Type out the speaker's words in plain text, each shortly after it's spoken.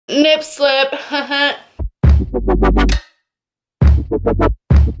Nip slip.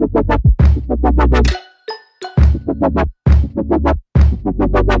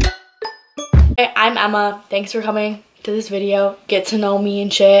 Hey, I'm Emma. Thanks for coming to this video. Get to know me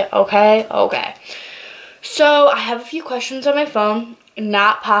and shit. Okay. So I have a few questions on my phone.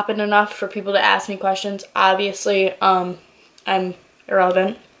 Not popping enough for people to ask me questions. Obviously, I'm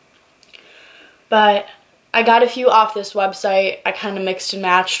irrelevant. But I got a few off this website. I kind of mixed and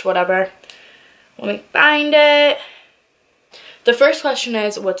matched, whatever. Let me find it. The first question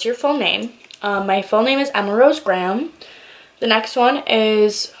is, what's your full name? My full name is Emma Rose Graham. The next one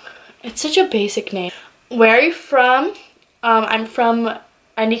is, it's such a basic name. Where are you from? I'm from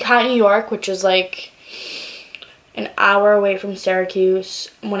Endicott, New York, which is like an hour away from Syracuse.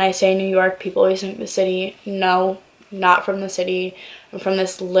 When I say New York, people always think the city. No, not from the city. I'm from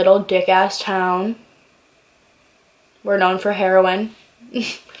this little dick-ass town. We're known for heroin.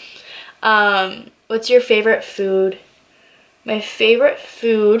 What's your favorite food? My favorite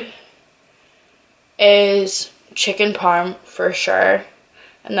food is chicken parm for sure.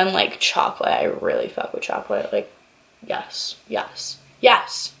 And then like chocolate. I really fuck with chocolate. Like, yes.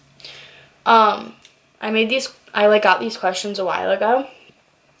 I got these questions a while ago.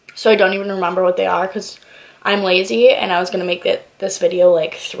 So I don't even remember what they are because I'm lazy and I was going to make this video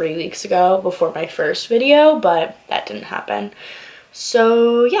like 3 weeks ago before my first video, but that didn't happen.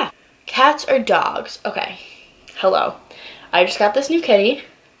 So yeah. Cats or dogs? Okay. Hello. I just got this new kitty.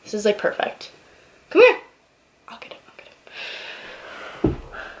 This is like perfect. Come here. I'll get him.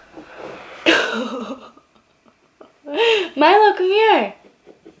 Milo, come here.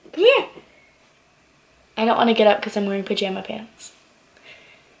 Come here. I don't want to get up because I'm wearing pajama pants.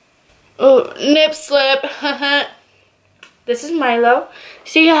 Oh, nip slip. This is Milo.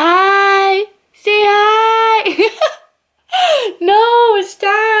 Say hi. Say hi. No,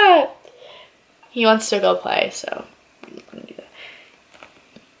 stop. He wants to go play, so I'm gonna do that.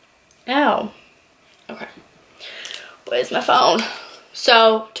 Ow. Okay. Where's my phone?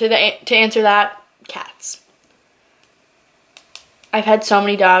 So to answer that, cats. I've had so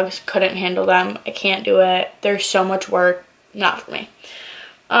many dogs, couldn't handle them. I can't do it. There's so much work. Not for me.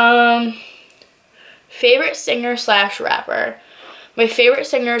 Favorite singer / rapper. My favorite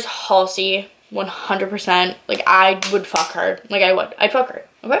singer is Halsey, 100%. Like, I would fuck her. Like, I'd fuck her,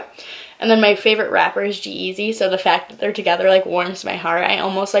 okay? And then my favorite rapper is G-Eazy, so the fact that they're together, like, warms my heart. I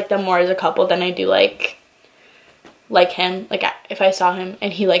almost like them more as a couple than I do, like him. Like, if I saw him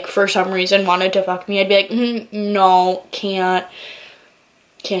and he, like, for some reason wanted to fuck me, I'd be like, no, can't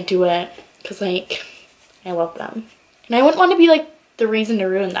do it. Because, like, I love them. And I wouldn't want to be, like, the reason to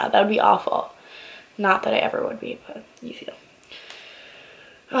ruin that. That would be awful. Not that I ever would be, but you feel.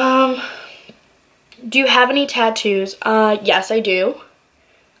 Do you have any tattoos? Yes, I do.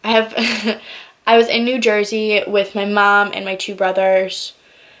 I have, I was in New Jersey with my mom and my 2 brothers,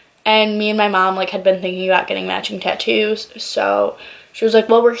 and me and my mom, like, had been thinking about getting matching tattoos, so she was like,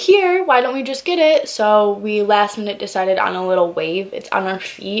 well, we're here, why don't we just get it? So we last minute decided on a little wave. It's on our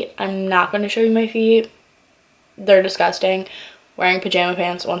feet. I'm not going to show you my feet. They're disgusting. Wearing pajama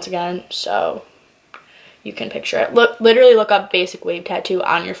pants once again, so you can picture it. Literally look up basic wave tattoo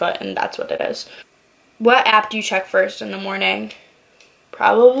on your foot, and that's what it is. What app do you check first in the morning?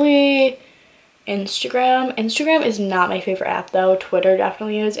 Probably Instagram. Instagram is not my favorite app though. Twitter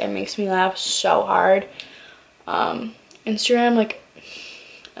definitely is. It makes me laugh so hard. Instagram, like,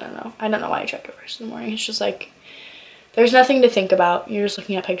 I don't know why I check it first in the morning. It's just like, there's nothing to think about. You're just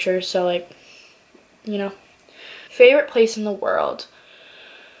looking at pictures, so like, you know. Favorite place in the world.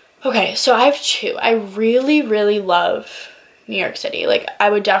 Okay, so I have 2. I really love New York City. Like, I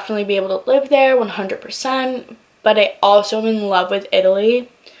would definitely be able to live there 100%, but I also am in love with Italy.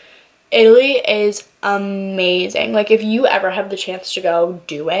 Italy is amazing. Like, if you ever have the chance to go,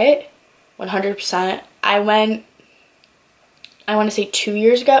 do it 100%. I went, I want to say 2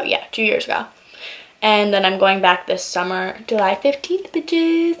 years ago. Yeah, 2 years ago. And then I'm going back this summer, July 15th,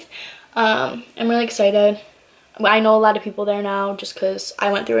 bitches. I'm really excited. I know a lot of people there now just because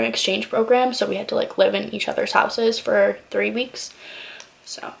I went through an exchange program, so we had to like live in each other's houses for 3 weeks.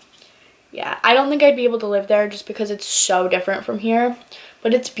 So yeah, I don't think I'd be able to live there just because it's so different from here,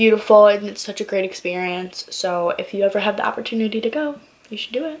 but it's beautiful and it's such a great experience. So if you ever have the opportunity to go, you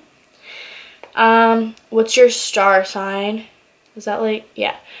should do it. What's your star sign? Is that like,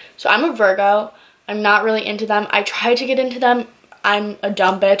 yeah. So I'm a Virgo. I'm not really into them. I tried to get into them. I'm a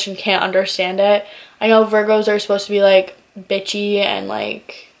dumb bitch and can't understand it. I know Virgos are supposed to be like bitchy and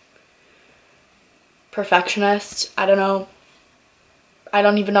like perfectionists. I don't know. I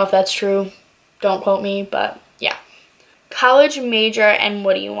don't even know if that's true. Don't quote me, but yeah. college major and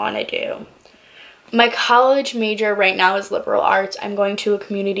what do you want to do? My college major right now is liberal arts. I'm going to a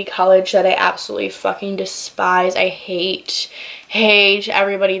community college that I absolutely fucking despise. I hate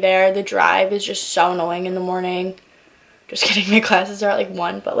everybody there. The drive is just so annoying in the morning. Just kidding, my classes are at like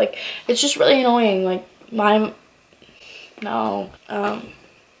 1, but like it's just really annoying. Like okay.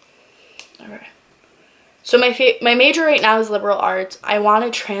 So my major right now is liberal arts. I want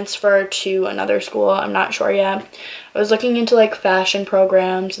to transfer to another school. I'm not sure yet. I was looking into like fashion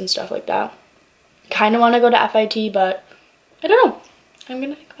programs and stuff like that. Kind of want to go to FIT, but I don't know. I'm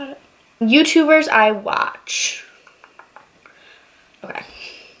gonna think about it. YouTubers I watch. Okay.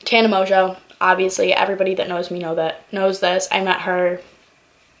 Tana Mojo. Obviously, everybody that knows me knows this. I met her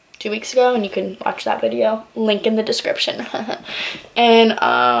 2 weeks ago, and you can watch that video. Link in the description.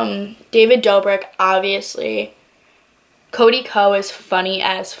 And David Dobrik, obviously. Cody Ko is funny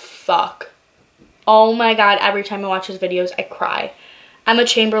as fuck. Oh my god, every time I watch his videos, I cry. Emma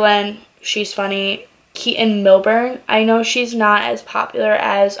Chamberlain, she's funny. Keaton Milburn, I know she's not as popular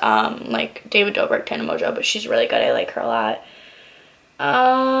as like David Dobrik, Tana Mojo, but she's really good. I like her a lot.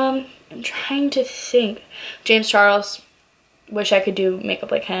 I'm trying to think. James Charles, wish I could do makeup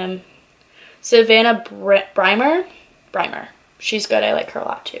like him. Savannah Brimer, she's good. I like her a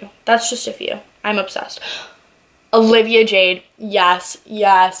lot too. That's just a few. I'm obsessed. Olivia Jade, yes,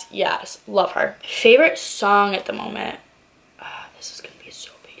 love her. Favorite song at the moment. This is gonna be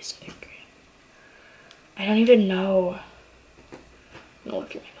so basic. I don't even know. I'm gonna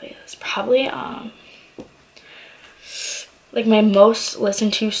look at my playlist. Probably like my most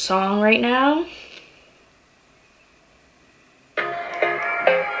listened to song right now.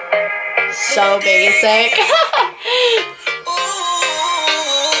 So basic.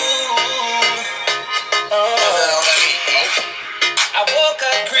 I woke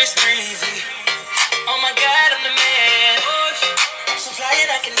up Chris Breezy. Oh my god, I'm the man. I'm so fly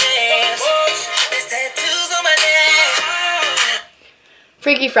and I can dance. There's tattoos on my neck.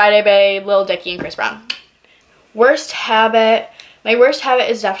 Freaky Friday Babe, Lil Dicky, and Chris Brown. Worst habit. My worst habit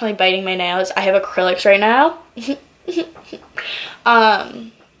is definitely biting my nails. I have acrylics right now.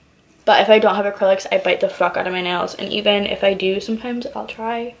 But if I don't have acrylics, I bite the fuck out of my nails. And even if I do, sometimes I'll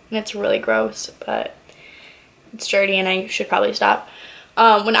try. And it's really gross, but it's dirty and I should probably stop.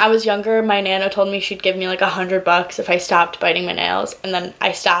 When I was younger, my Nana told me she'd give me like $100 if I stopped biting my nails. And then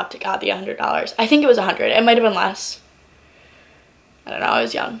I stopped, got the $100. I think it was 100. It might have been less. I don't know, I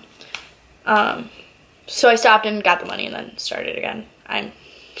was young. So I stopped and got the money and then started again. I'm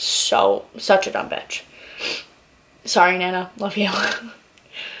such a dumb bitch. Sorry, Nana. Love you.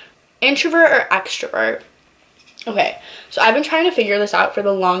 Introvert or extrovert? Okay, so I've been trying to figure this out for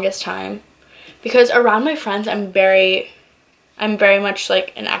the longest time. Because around my friends, I'm very much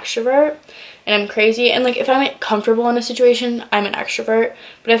like an extrovert. And I'm crazy. And like if I'm comfortable in a situation, I'm an extrovert.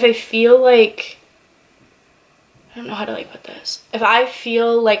 But if I feel like... I don't know how to like put this. If I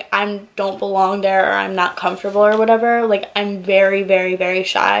feel like I don't belong there or I'm not comfortable or whatever, like I'm very, very, very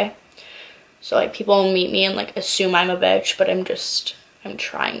shy. So like people will meet me and like assume I'm a bitch, but I'm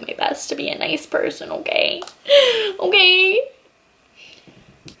trying my best to be a nice person, okay? Okay.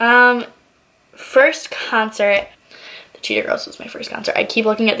 First concert. The Cheetah Girls was my first concert. I keep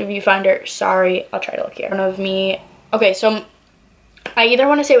looking at the viewfinder. Sorry, I'll try to look here. One of me. Okay, so I either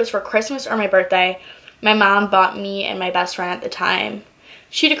want to say it was for Christmas or my birthday. My mom bought me and my best friend at the time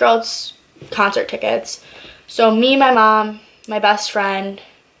Cheetah Girls concert tickets. So me, my mom, my best friend,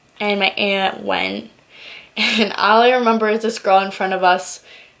 and my aunt went. And all I remember is this girl in front of us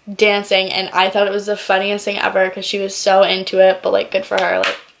dancing, and I thought it was the funniest thing ever because she was so into it. But like, good for her.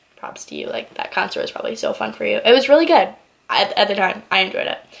 Like, props to you. Like, that concert was probably so fun for you. It was really good at the time. I enjoyed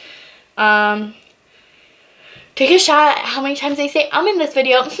it. Take a shot at how many times they say I'm in this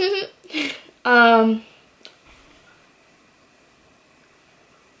video.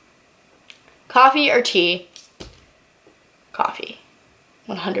 Coffee or tea? Coffee.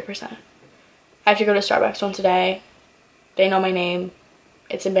 100%. I have to go to Starbucks once a day. They know my name.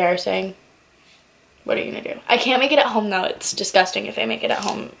 It's embarrassing. What are you gonna do? I can't make it at home though. It's disgusting if I make it at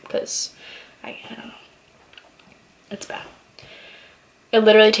home because I don't know. It's bad. It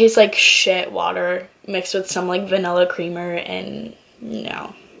literally tastes like shit water mixed with some like vanilla creamer and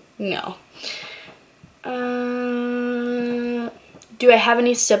no. Do I have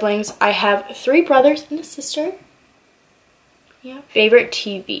any siblings? I have 3 brothers and a sister. Yeah. Favorite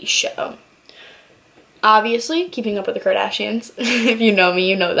TV show? Obviously, Keeping Up with the Kardashians. If you know me,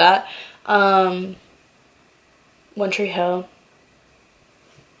 you know that. One Tree Hill.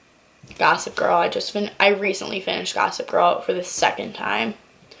 Gossip Girl. I recently finished Gossip Girl for the 2nd time.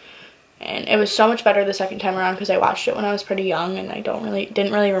 And it was so much better the second time around because I watched it when I was pretty young and I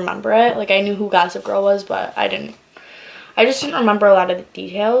didn't really remember it. Like, I knew who Gossip Girl was, but I just didn't remember a lot of the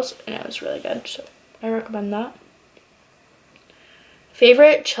details, and it was really good, so I recommend that.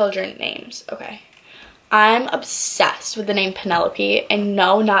 Favorite children names. Okay. I'm obsessed with the name Penelope, and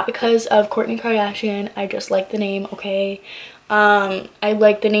no, not because of Kourtney Kardashian. I just like the name, okay? I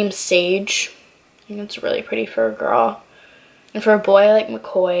like the name Sage. I think it's really pretty for a girl. And for a boy, I like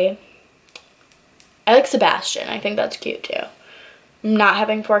McCoy. I like Sebastian. I think that's cute, too. I'm not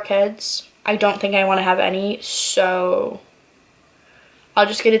having 4 kids. I don't think I want to have any, so I'll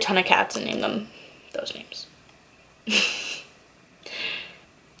just get a ton of cats and name them those names.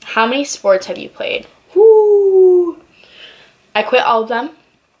 How many sports have you played? Woo! I quit all of them.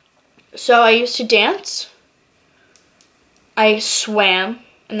 So I used to dance. I swam,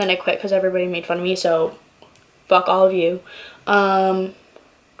 and then I quit because everybody made fun of me, so fuck all of you.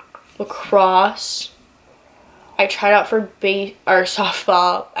 Lacrosse. I tried out for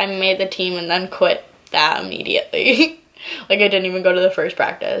softball. I made the team and then quit that immediately. Like, I didn't even go to the first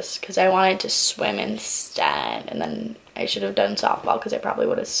practice because I wanted to swim instead, and then I should have done softball because I probably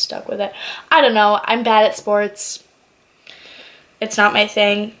would have stuck with it. I don't know. I'm bad at sports. It's not my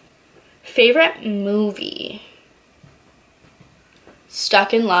thing. Favorite movie?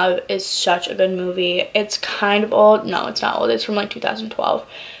 Stuck in Love is such a good movie. It's kind of old. No, it's not old. It's from like 2012.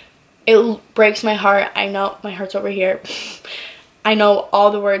 It breaks my heart. I know my heart's over here. I know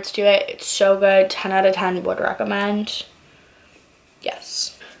all the words to it. It's so good. 10 out of 10 would recommend.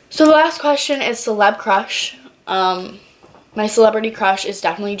 Yes. So the last question is celeb crush. My celebrity crush is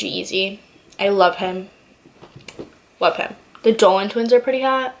definitely G-Eazy. I love him. Love him. The Dolan twins are pretty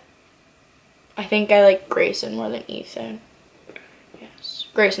hot. I think I like Grayson more than Ethan. Yes.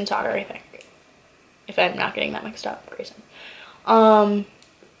 Grayson's hotter, I think. If I'm not getting that mixed up. Grayson.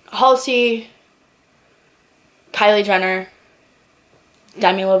 Halsey. Kylie Jenner.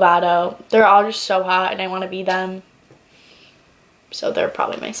 Demi Lovato. They're all just so hot and I want to be them. So they're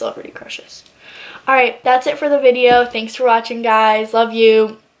probably my celebrity crushes. Alright, that's it for the video. Thanks for watching, guys. Love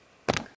you.